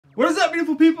What is up,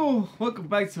 beautiful people? Welcome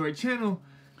back to our channel.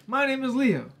 My name is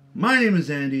Leo. My name is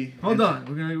Andy. Hold on,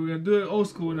 we're gonna do it old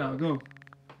school now. Go.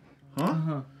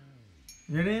 Huh?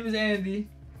 Your name is Andy,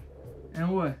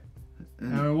 and what?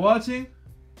 And we're watching.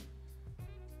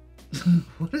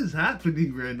 What is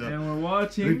happening right now? And we're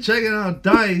watching. We're checking out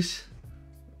Dice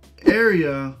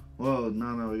area. Whoa,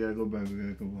 no, we gotta go back.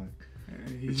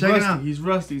 He's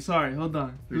rusty. Sorry, hold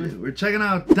on. We're checking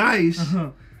out Dice.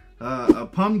 A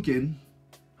pumpkin.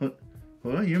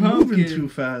 Hold on, you're moving too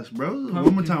fast, bro.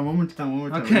 Pumpkin. One more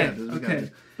time. Okay.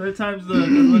 Third time's the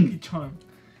lucky charm.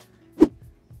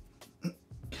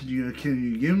 Can you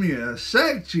give me a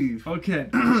sec, Chief? Okay.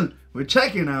 We're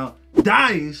checking out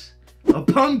Dice, a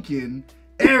pumpkin,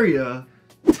 area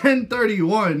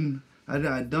 1031. I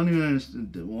don't even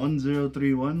understand.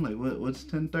 1031? Like, what's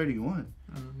 1031?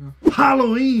 I don't know.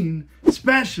 Halloween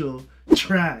special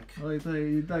track. Oh,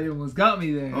 you thought you almost got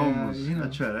me there. Almost. I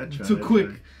tried. Too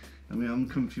quick. I mean, I'm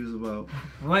confused about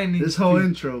lightning this whole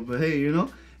intro, but hey, you know.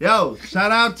 Yo,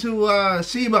 shout out to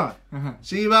Seba.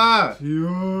 Seba.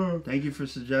 Yeah. Thank you for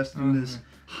suggesting this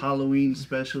Halloween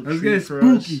special Let's treat get for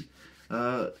spooky.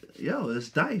 us. Yo, it's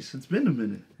Dice. It's been a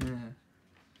minute. Yeah.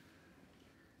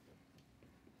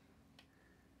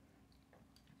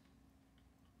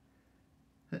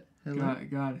 Hello.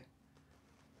 Got it.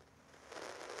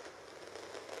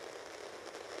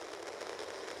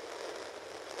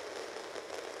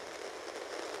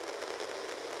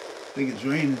 I think it's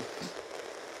raining. Is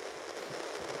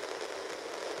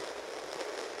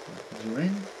it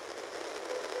raining?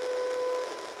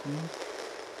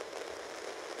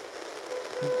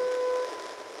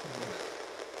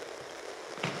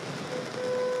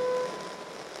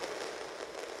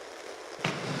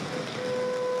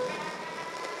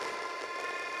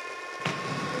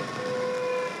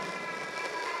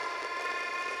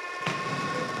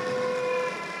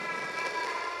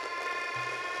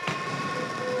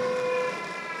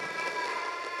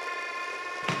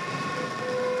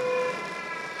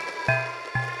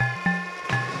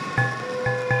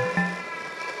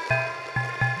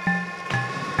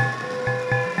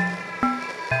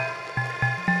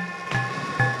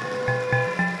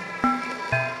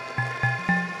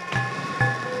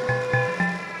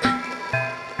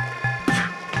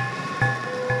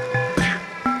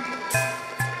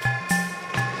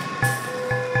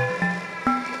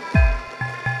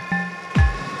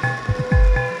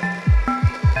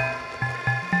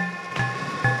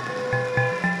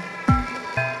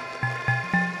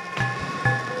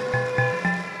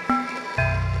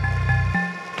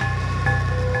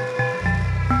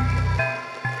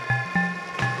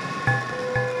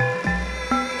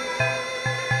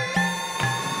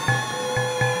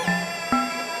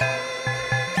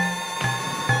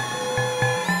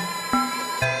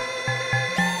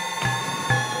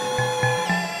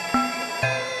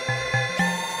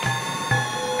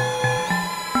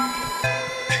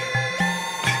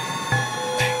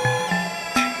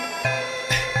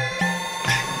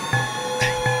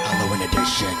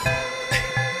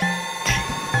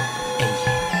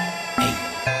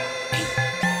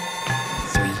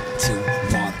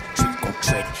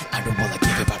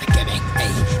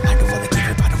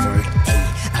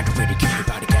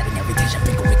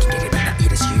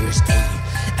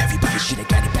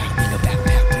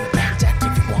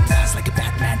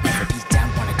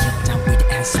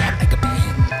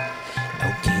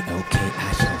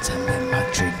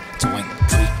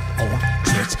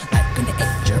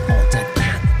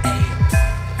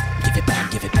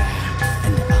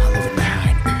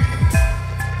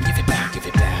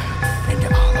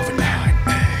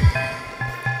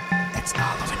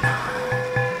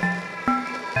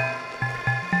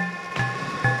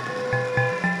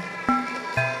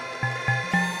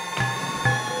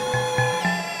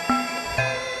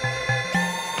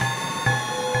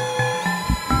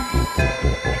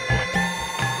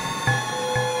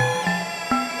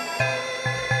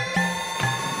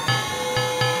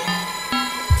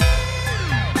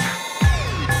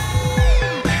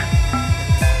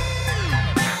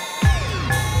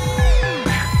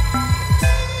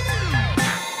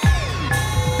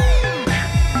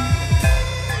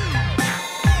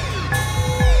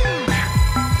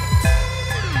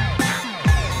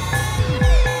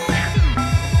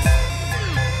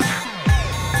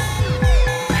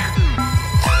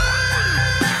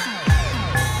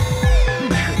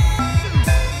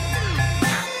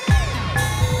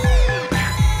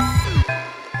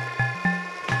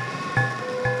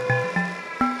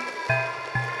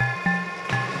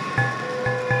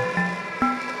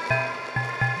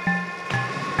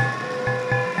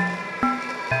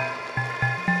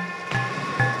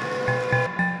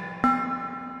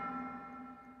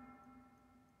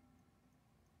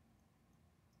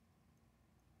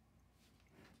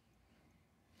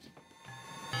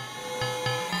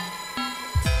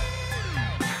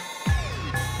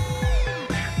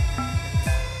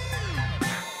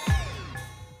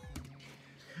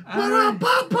 What up,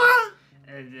 Papa?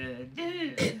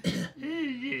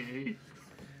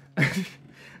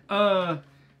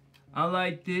 I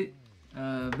liked it.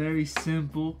 Very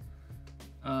simple.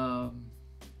 Not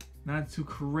too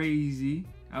crazy.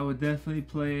 I would definitely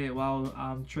play it while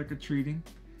I'm trick or treating.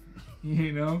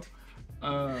 You know.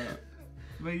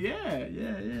 But yeah.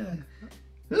 It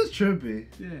was trippy.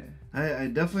 Yeah. I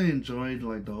definitely enjoyed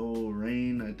like the whole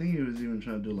rain. I think he was even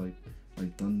trying to do like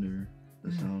thunder,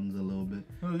 the sounds a little bit.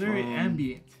 It was very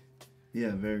ambient.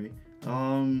 Yeah, very.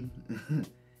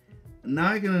 Now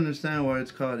I can understand why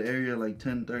it's called Area like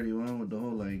 1031 with the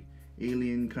whole like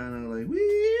alien kind of like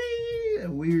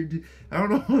weird. I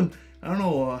don't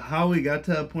know how we got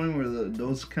to that point where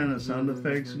those kind of sound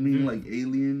effects mean like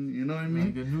alien. You know what I mean?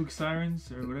 Like the nuke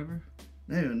sirens or whatever.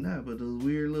 Not even that, but those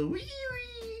weird little.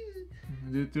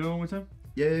 Do it one more time.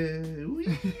 Yeah.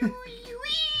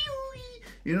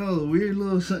 You know, the weird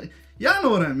little. Y'all know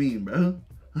what I mean, bro.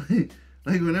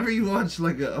 Like whenever you watch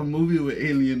like a movie with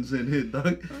aliens in it,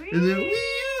 dog, is it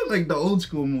like the old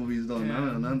school movies though?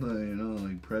 Yeah. Not the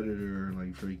like Predator or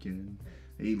like freaking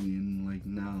Alien like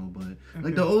now, but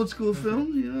like the old school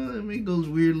films, you know, they make those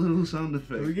weird little sound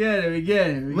effects. We get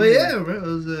it. But yeah, bro, it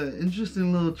was an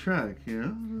interesting little track, you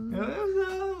know.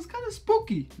 It was kind of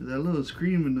spooky. That little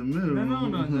scream in the middle. No,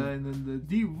 the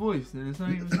deep voice. It's not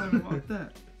even talking about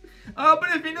that. But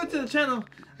if you're new to the channel,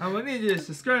 I will need you to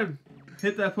subscribe.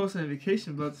 Hit that post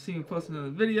notification bell to see me post another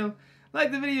video.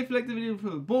 Like the video if you like the video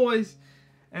for the boys.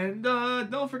 And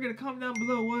don't forget to comment down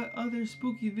below what other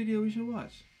spooky video we should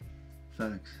watch.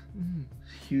 Facts.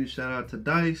 Huge shout out to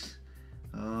Dice.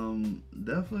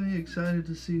 Definitely excited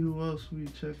to see who else we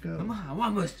check out. Come on, I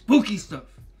want more spooky stuff.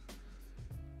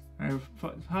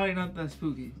 Probably not that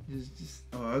spooky. Just.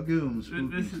 Oh, I'll give them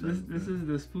spooky stuff. This is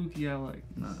the spooky I like.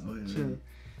 Nah, wait. Chill.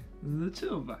 The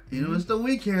chill vibe. You know, it's the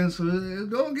weekend, so it's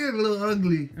gonna get a little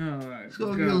ugly. Alright. It's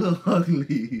gonna get a little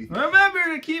ugly.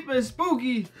 Remember to keep it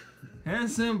spooky and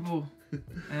simple.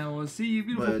 And we'll see you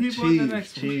beautiful people in the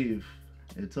next one. Chief,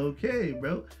 it's okay,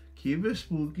 bro. Keep it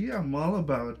spooky. I'm all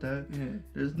about that. Yeah.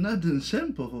 There's nothing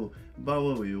simple about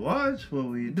what we watch, what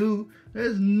we do.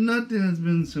 There's nothing that's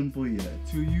been simple yet.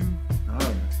 To you.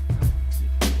 Alright.